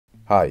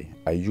Hi,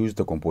 I used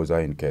the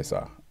composer in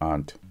Cursor,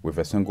 and with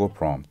a single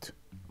prompt,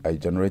 I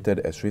generated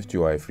a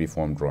SwiftUI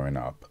freeform drawing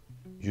app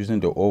using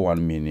the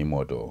o1-mini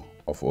model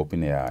of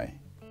OpenAI.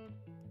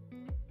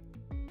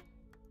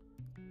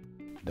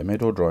 The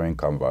middle drawing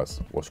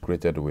canvas was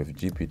created with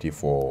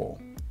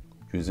gpt-4o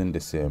using the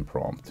same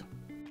prompt.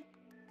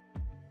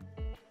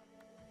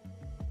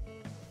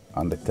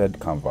 And the third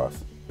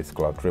canvas is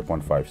Claude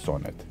 3.5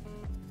 Sonnet.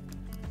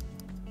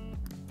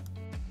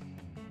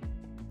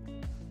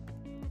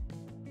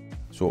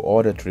 So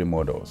all the three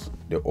models,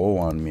 the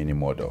o1-mini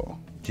model,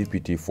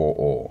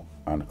 gpt-4o,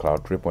 and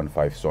Claude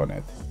 3.5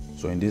 Sonnet.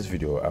 So in this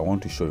video, I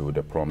want to show you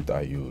the prompt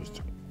I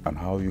used and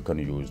how you can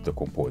use the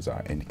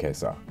composer in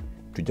Cursor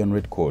to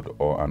generate code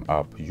or an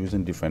app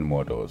using different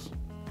models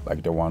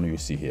like the one you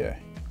see here.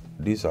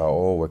 These are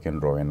all working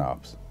drawing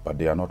apps, but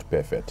they are not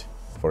perfect.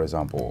 For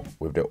example,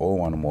 with the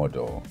o1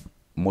 model,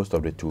 most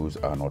of the tools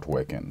are not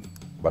working.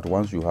 But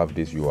once you have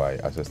this UI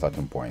as a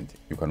starting point,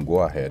 you can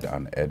go ahead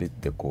and edit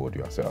the code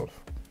yourself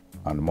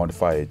and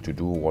modify it to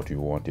do what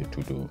you want it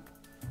to do.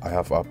 I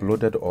have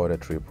uploaded all the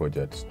three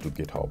projects to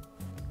GitHub.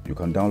 You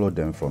can download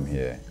them from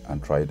here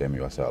and try them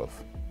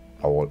yourself.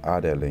 I will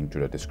add a link to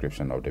the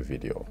description of the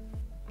video.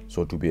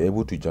 So to be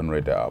able to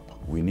generate the app,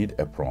 we need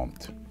a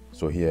prompt.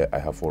 So here I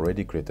have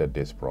already created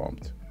this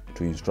prompt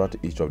to instruct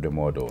each of the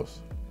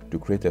models to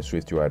create a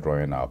SwiftUI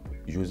Drawing App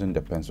using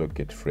the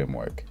PencilKit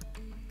framework.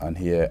 And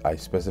here I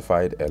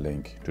specified a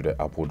link to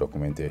the Apple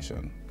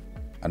documentation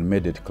and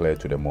made it clear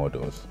to the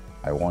models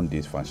I want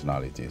these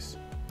functionalities.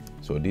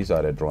 So these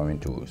are the drawing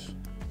tools.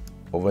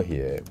 Over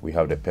here we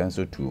have the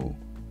pencil tool,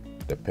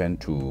 the pen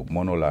tool,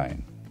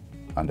 monoline,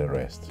 and the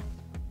rest.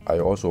 I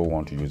also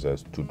want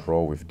users to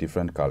draw with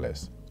different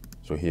colors.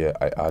 So here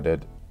I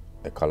added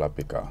a color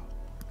picker.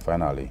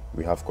 Finally,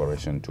 we have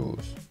correction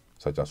tools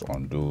such as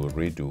undo,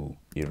 redo,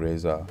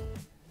 eraser,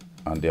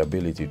 and the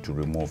ability to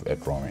remove a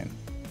drawing.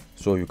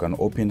 So you can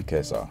open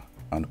Cursor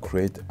and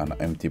create an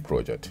empty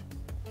project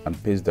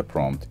and paste the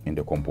prompt in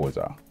the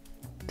composer.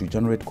 To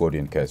generate code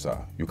in Cursor,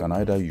 you can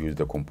either use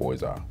the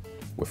composer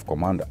with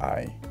Command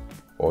I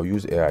or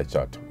use AI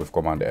Chat with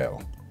Command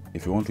L.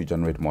 If you want to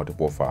generate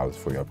multiple files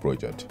for your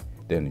project,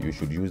 then you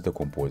should use the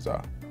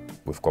composer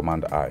with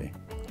Command I.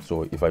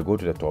 So if I go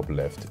to the top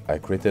left, I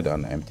created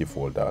an empty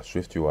folder,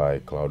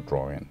 SwiftUI Cloud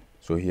Drawing.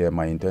 So here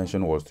my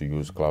intention was to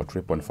use Claude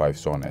 3.5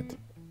 Sonnet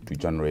to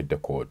generate the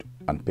code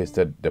and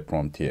pasted the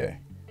prompt here.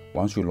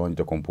 Once you launch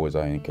the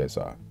composer in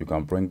Cursor, you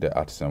can bring the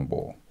 @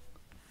 symbol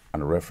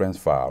and reference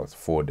files,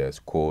 folders,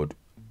 code,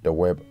 the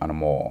web, and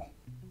more.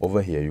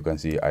 Over here you can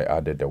see I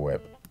added the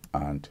web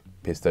and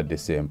pasted the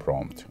same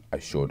prompt I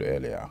showed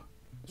earlier.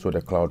 So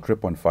the Claude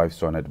 3.5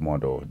 Sonnet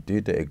model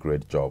did a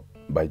great job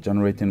by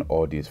generating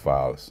all these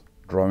files: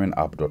 drawing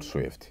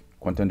app.swift,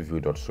 content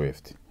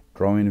view.swift,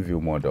 drawing view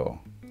model,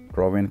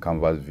 drawing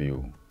canvas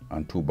view,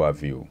 and toolbar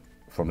view.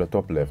 From the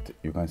top left,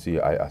 you can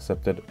see I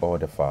accepted all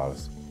the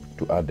files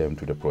to add them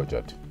to the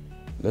project.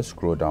 Let's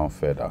scroll down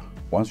further.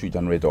 Once you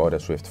generate all the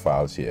Swift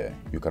files here,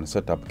 you can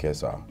set up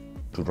Cursor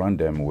to run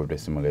them with the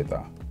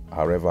simulator.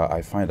 However,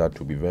 I find that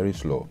to be very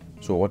slow.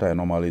 So what I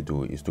normally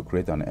do is to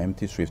create an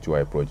empty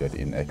SwiftUI project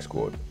in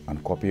Xcode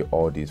and copy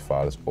all these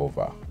files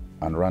over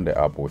and run the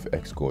app with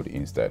Xcode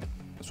instead.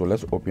 So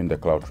let's open the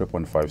Claude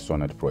 3.5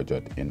 Sonnet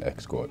project in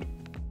Xcode.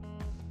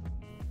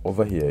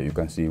 Over here you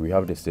can see we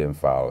have the same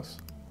files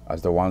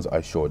as the ones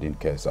I showed in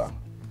Cursor.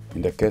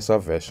 In the Cursor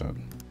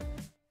version,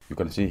 you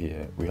can see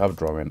here we have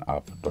drawing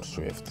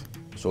app.swift.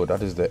 So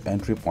that is the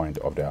entry point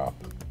of the app.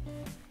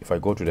 If I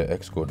go to the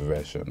Xcode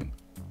version,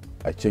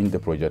 I change the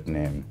project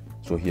name.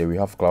 So here we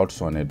have Claude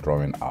Sonnet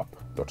drawing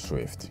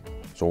app.swift.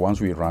 So once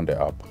we run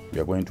the app, we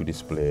are going to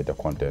display the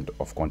content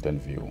of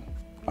content view.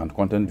 And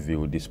content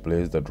view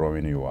displays the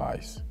drawing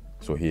UIs.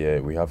 So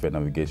here we have a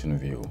navigation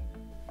view.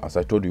 As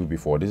I told you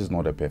before, this is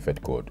not a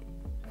perfect code.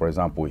 For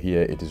example,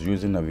 here it is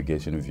using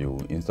navigation view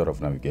instead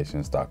of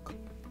navigation stack.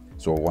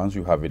 So once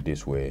you have it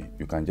this way,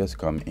 you can just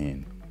come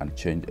in and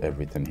change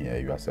everything here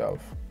yourself.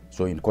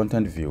 So in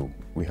content view,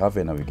 we have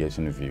a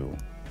navigation view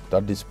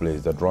that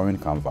displays the drawing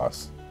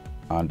canvas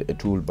and a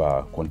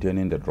toolbar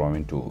containing the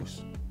drawing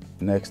tools.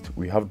 Next,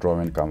 we have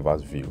drawing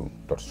canvas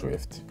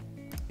view.swift.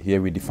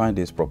 Here we define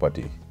this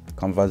property,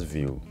 canvas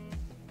view,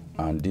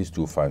 and these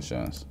two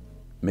functions,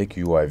 make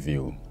UI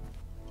view,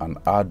 and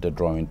add the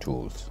drawing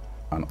tools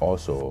and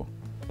also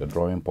the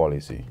drawing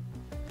policy.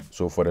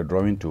 So for the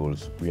drawing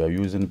tools, we are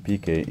using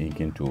PK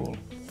inking tool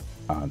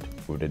and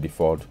with the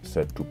default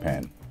set to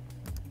pen.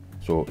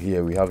 So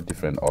here we have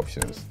different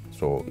options.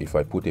 So if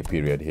I put a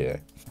period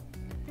here,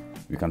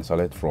 we can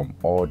select from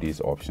all these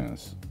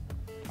options.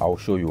 I'll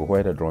show you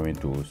where the drawing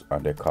tools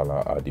and the color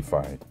are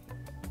defined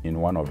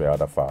in one of the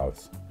other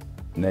files.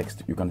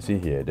 Next, you can see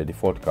here the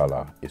default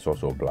color is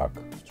also black.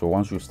 So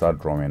once you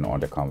start drawing on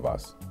the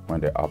canvas,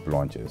 when the app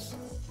launches,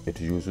 it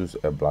uses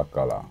a black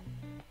color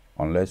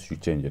unless you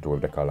change it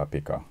with the color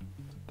picker.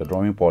 The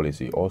drawing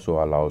policy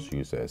also allows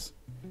users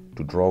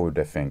to draw with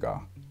the finger,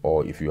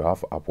 or if you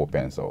have Apple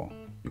Pencil,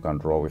 you can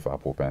draw with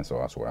Apple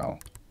Pencil as well.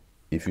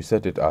 If you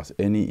set it as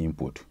any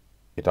input,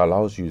 It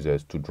allows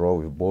users to draw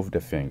with both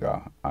the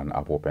finger and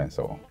Apple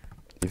Pencil.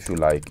 If you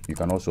like, you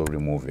can also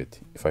remove it.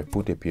 If I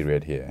put a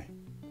period here,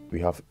 we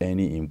have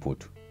any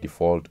input,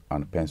 default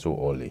and pencil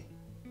only.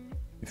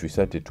 If you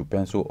set it to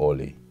pencil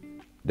only,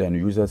 then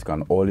users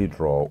can only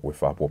draw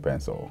with Apple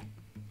Pencil,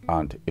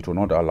 and it will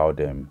not allow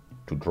them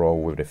to draw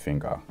with the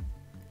finger.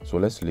 So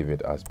let's leave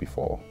it as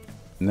before.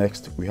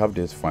 Next, we have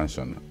this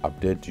function,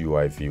 update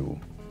UI view.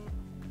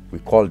 We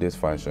call this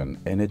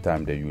function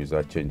anytime the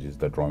user changes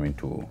the drawing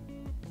tool,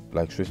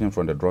 like switching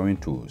from the drawing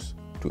tools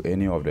to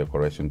any of the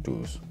correction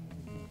tools.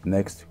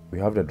 Next, we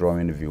have the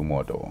drawing view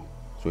model.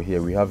 So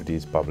here we have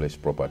these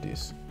published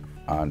properties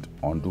and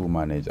undo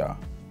manager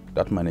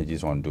that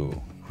manages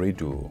undo,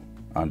 redo,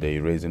 and the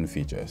erasing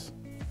features.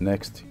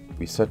 Next,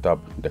 we set up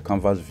the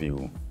canvas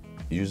view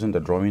using the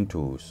drawing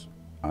tools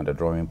and the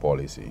drawing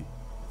policy.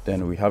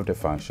 Then we have the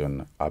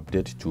function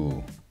update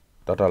tool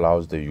that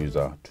allows the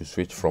user to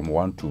switch from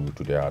one tool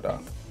to the other.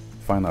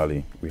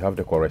 Finally, we have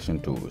the correction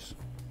tools,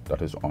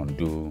 that is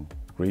undo,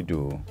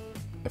 redo,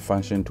 a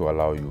function to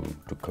allow you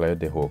to clear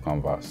the whole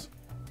canvas.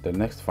 The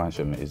next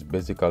function is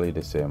basically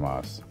the same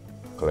as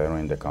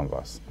clearing the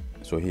canvas.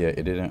 So here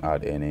it didn't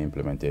add any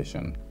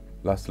implementation.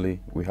 Lastly,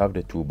 we have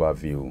the toolbar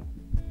view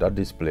that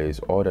displays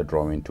all the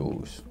drawing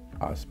tools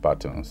as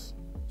buttons.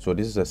 So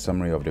this is a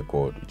summary of the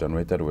code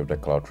generated with the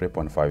Claude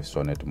 3.5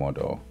 Sonnet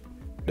model.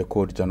 The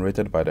code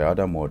generated by the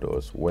other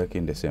models work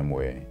in the same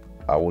way.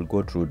 I will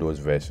go through those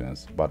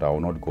versions, but I will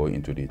not go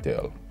into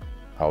detail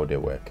how they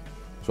work.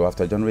 So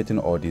after generating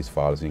all these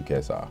files in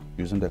Cursor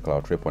using the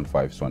Claude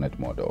 3.5 Sonnet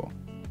model,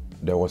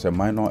 there was a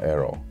minor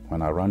error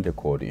when I ran the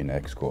code in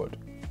Xcode,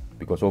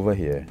 because over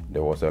here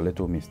there was a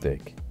little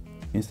mistake.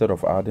 Instead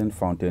of adding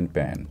fountain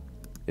pen,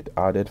 it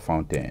added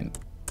fountain.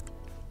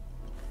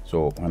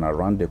 So when I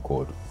ran the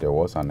code, there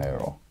was an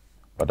error,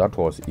 but that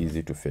was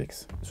easy to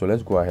fix. So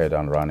let's go ahead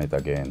and run it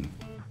again.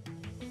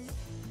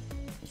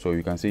 So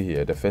you can see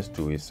here the first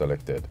tool is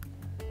selected.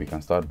 We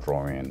can start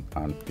drawing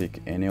and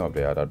pick any of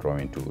the other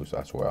drawing tools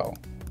as well.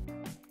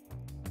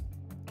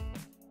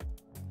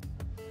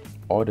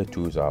 All the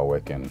tools are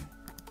working,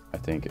 I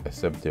think,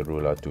 except the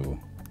ruler tool.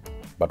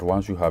 But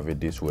once you have it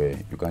this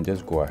way, you can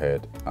just go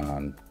ahead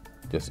and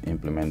just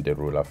implement the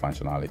ruler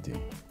functionality.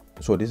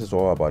 So this is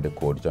all about the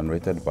code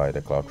generated by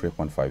the Claude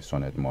 3.5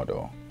 Sonnet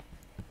model.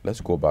 Let's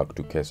go back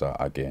to Cursor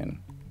again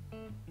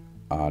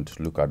and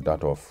look at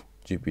that of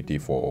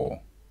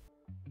GPT-4o.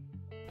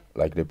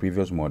 Like the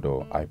previous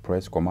model, I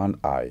pressed Command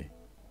I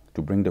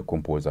to bring the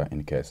composer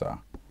in Cursor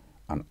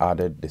and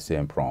added the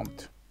same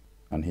prompt.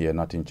 And here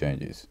nothing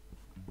changes.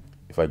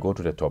 If I go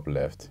to the top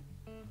left,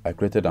 I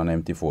created an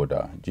empty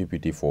folder,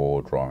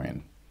 GPT-4o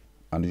Drawing,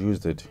 and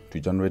used it to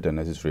generate the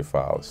necessary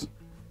files.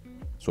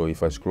 So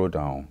if I scroll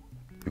down,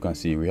 you can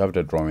see we have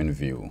the drawing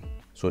view.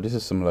 So this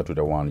is similar to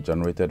the one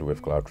generated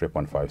with Claude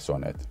 3.5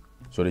 Sonnet.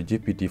 So the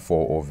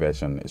GPT-4o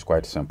version is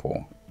quite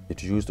simple.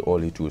 It used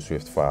only two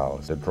Swift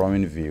files, the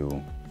drawing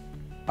view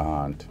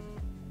and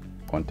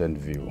content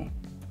view,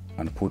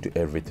 and put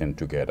everything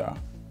together.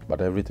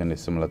 But everything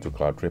is similar to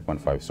Claude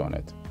 3.5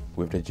 Sonnet.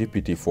 With the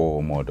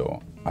GPT-4o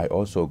model, I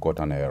also got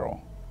an error.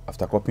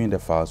 After copying the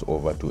files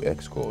over to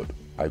Xcode,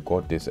 I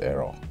got this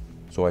error.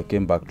 So I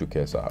came back to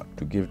Cursor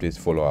to give this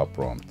follow-up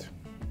prompt.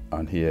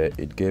 And here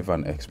it gave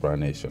an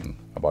explanation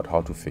about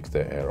how to fix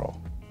the error.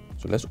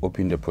 So let's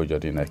open the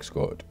project in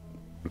Xcode.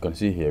 You can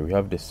see here we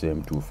have the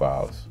same two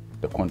files,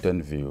 the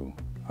content view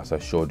as I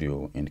showed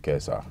you in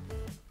Cursor,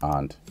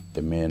 and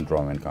the main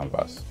drawing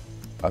canvas.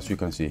 As you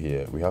can see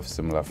here, we have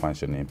similar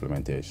function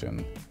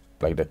implementation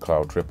like the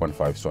Claude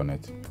 3.5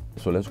 Sonnet.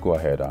 So let's go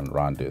ahead and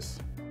run this.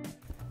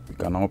 We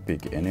can now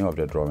pick any of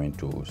the drawing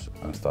tools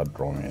and start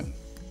drawing.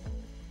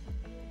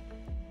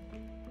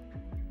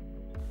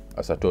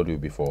 As I told you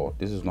before,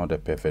 this is not a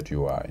perfect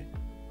UI.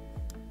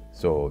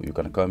 So you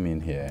can come in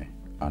here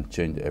and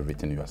change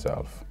everything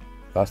yourself.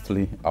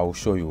 Lastly, I will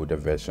show you the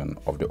version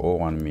of the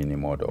o1-mini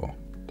model.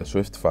 The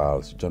Swift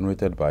files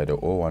generated by the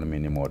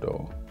o1-mini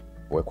model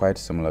were quite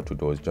similar to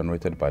those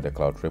generated by the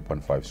Claude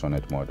 3.5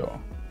 Sonnet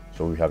model.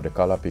 So we have the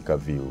color picker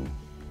view,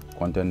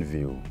 content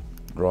view,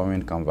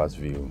 drawing canvas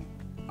view,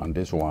 and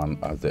this one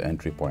as the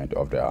entry point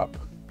of the app.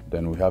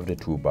 Then we have the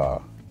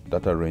toolbar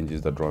that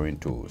arranges the drawing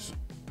tools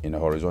in a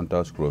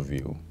horizontal scroll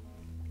view.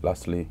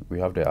 Lastly, we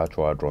have the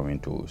actual drawing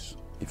tools.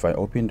 If I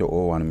open the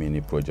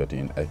o1-mini project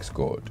in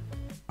Xcode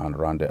and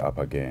run the app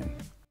again,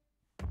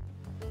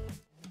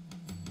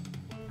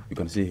 you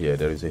can see here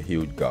there is a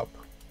huge gap.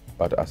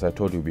 But as I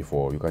told you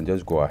before, you can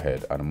just go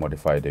ahead and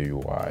modify the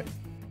UI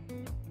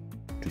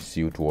to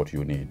suit what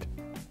you need.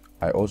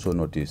 I also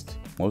noticed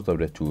most of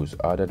the tools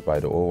added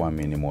by the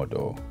o1-mini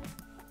model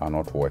are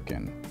not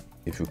working.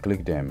 If you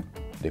click them,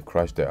 they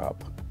crash the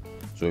app.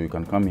 So you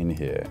can come in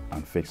here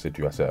and fix it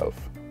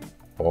yourself,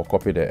 or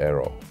copy the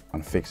error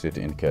and fix it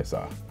in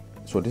Cursor.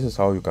 So this is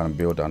how you can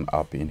build an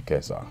app in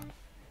Cursor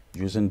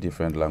using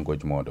different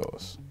language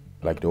models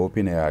like the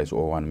OpenAI's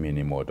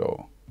o1-mini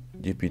model,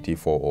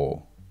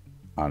 GPT-4o,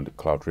 and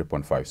Claude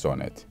 3.5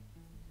 Sonnet.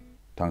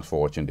 Thanks for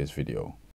watching this video.